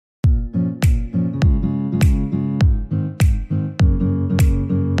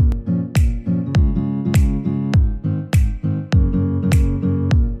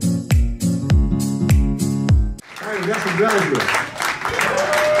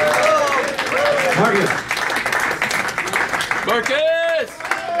Marcus. Marcus!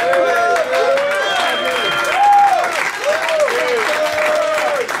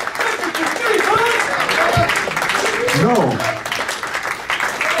 No.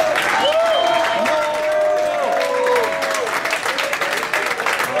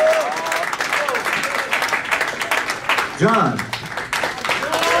 John.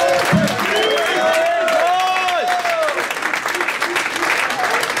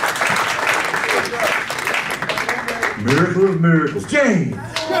 Miracle of miracles. James.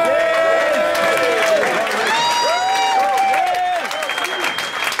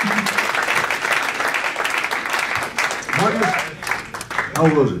 Marcus, how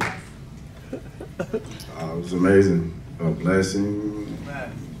was it? It was amazing. A blessing.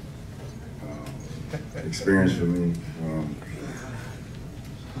 Experience for me.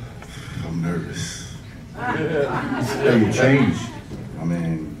 I'm nervous. Yeah, you changed. I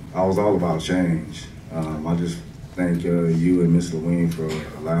mean, I was all about change. I just thank you and Miss Lewine for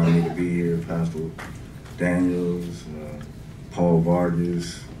allowing me to be here, Pastor Daniels, Paul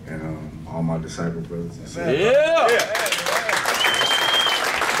Vargas, and all my disciple brothers and sisters. Yeah!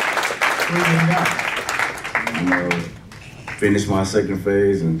 You know, finish my second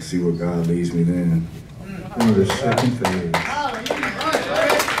phase and see where God leads me then. On the second phase.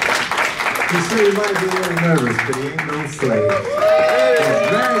 He said he might be a little nervous, but he ain't no slave. He's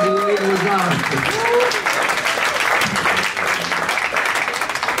graduating with honors.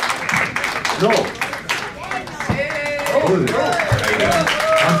 No. How was it?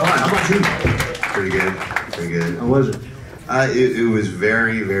 I'm fine. How about you? Pretty good. Pretty good. How was it? It was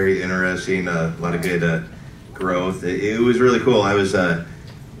very, very interesting. A lot of good growth. It was really cool. I was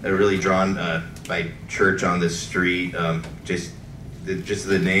really drawn by church on this street. Just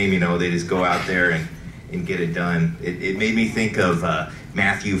the name, you know, they just go out there and get it done. It made me think of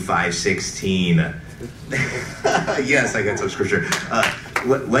Matthew 5:16. Yes, I got some scripture.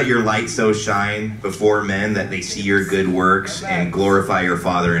 Let your light so shine before men that they see your good works and glorify your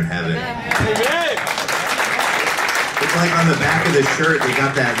Father in heaven. It's like on the back of the shirt, they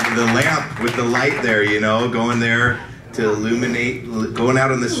got the lamp with the light there, you know, going there to illuminate, going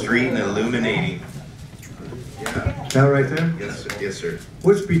out on the street and illuminating. Yeah. That right there? Yes, sir. Yes, sir.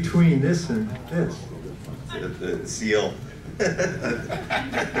 What's between this and this? The seal. I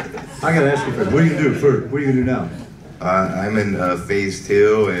gotta ask you first. What are you gonna do first? What are you gonna do now? I'm in phase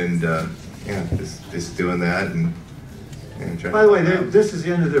 2, and yeah, just doing that and trying. By the way, this is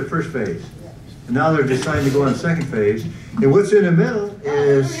the end of their first phase, and now they're deciding to go on second phase. And what's in the middle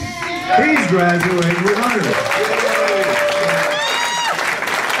is he's graduating with honors.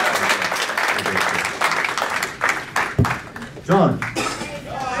 John.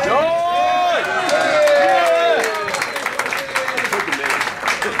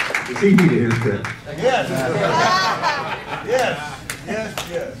 Does he need a haircut? Yes. Yes. Yes.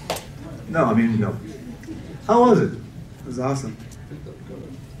 Yes. No, I mean, no. How was it? It was awesome.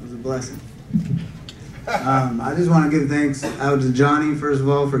 It was a blessing. I just want to give thanks out to Johnny, first of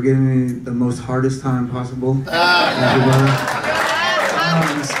all, for giving me the most hardest time possible. Thank you, brother.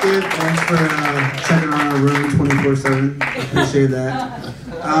 Skip, thanks for checking on our room 24/7. I appreciate that.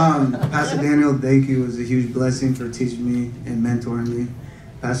 Pastor Daniel, thank you. It was a huge blessing for teaching me and mentoring me.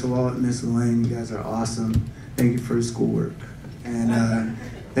 Pastor Walt, Miss Elaine, you guys are awesome. Thank you for your schoolwork. And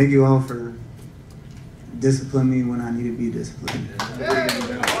thank you all for disciplining me when I need to be disciplined.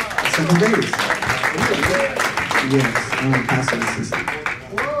 Second base. Yes, I'm a pastor assistant.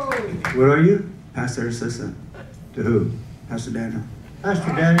 What are you? Pastor assistant. To who? Pastor Daniel.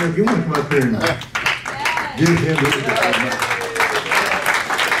 Pastor Daniel, if you want to come up here and give him a little bit.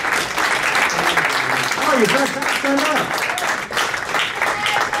 Oh, you got that? Stand up.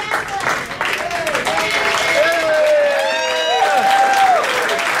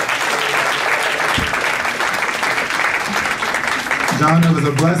 John, it was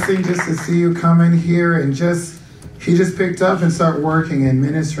a blessing just to see you come in here and he just picked up and start working and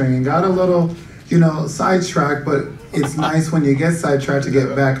ministering and got a little, sidetracked, but it's nice when you get sidetracked to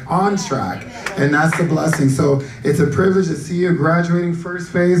get back on track, and that's the blessing. So it's a privilege to see you graduating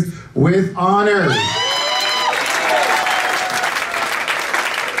first phase with honors.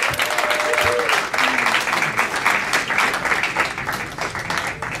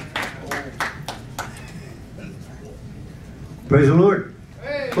 Praise the Lord.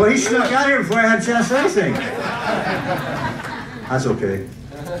 Well, he snuck out here before I had a chance to say anything. That's okay.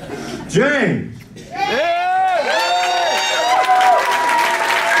 James.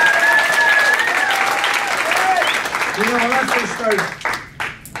 When I first started,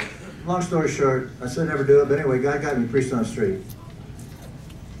 long story short, I said never do it, but anyway, God got me preached on the street.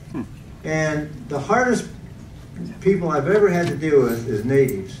 And the hardest people I've ever had to deal with is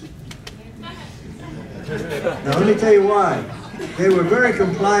natives. Now let me tell you why. They were very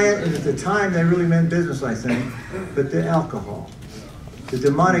compliant, and at the time they really meant business, I think. But the alcohol, the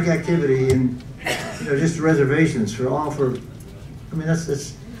demonic activity, and just reservations for all for. I mean,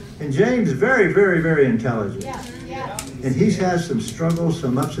 that's. And James is very, very, very intelligent. And he's had some struggles,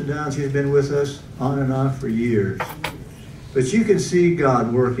 some ups and downs. He's been with us on and off for years. But you can see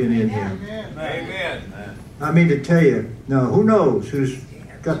God working in him. Amen. I mean to tell you, no, who knows who's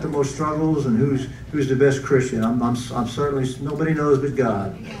got the most struggles and who's the best Christian? I'm certainly, nobody knows but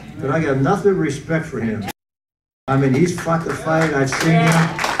God. But I got nothing but respect for him. I mean, he's fought the fight. I've seen him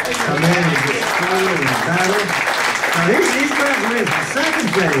come in and get struggle in battle. Now he's graduated from second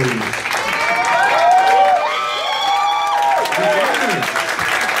phase.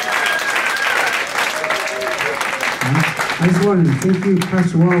 I just wanted to thank you,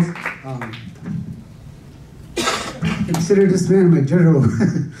 Pastor Wells. Consider this man my general.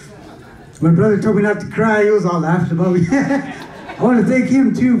 My brother told me not to cry. He was all laughing about me. I want to thank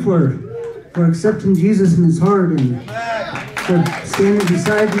him too for accepting Jesus in his heart and for standing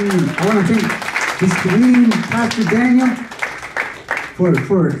beside me. And I want to thank his Queen, Pastor Daniel, and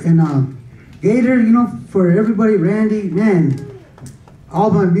Gator, for everybody, Randy, man,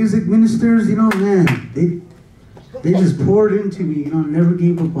 all my music ministers, man, they just poured into me, never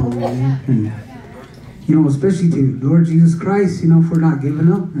gave up on me, man. And, especially to Lord Jesus Christ, for not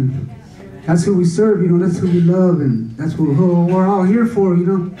giving up. And that's who we serve, that's who we love, and that's what we're all here for,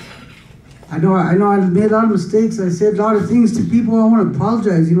 I know I made a lot of mistakes. I said a lot of things to people. I want to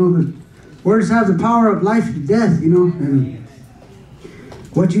apologize, but words have the power of life and death, and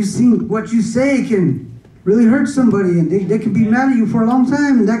what you say can really hurt somebody, and they can be mad at you for a long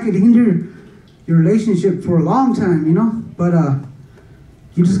time, and that could hinder your relationship for a long time, but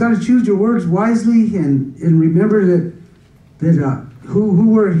you just got to choose your words wisely and remember that who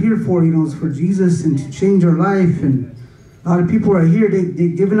we're here for, is for Jesus and to change our life. And a lot of people are here, they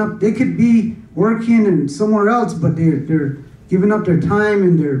giving up. They could be working and somewhere else, but they're giving up their time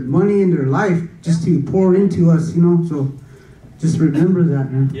and their money and their life just to pour into us, so just remember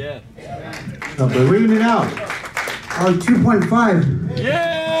that, man. Yeah. So believe it out. 2.5.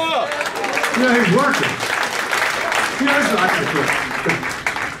 Yeah! He's working. That's what I could.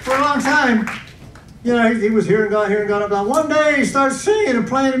 For a long time, he was here and gone up. One day he starts singing and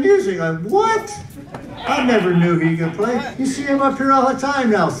playing the music. Like, what? I never knew he could play. You see him up here all the time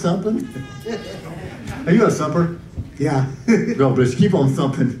now, thumping. Are you a thumper? Yeah. Go, but keep on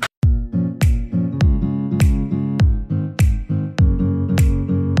thumping.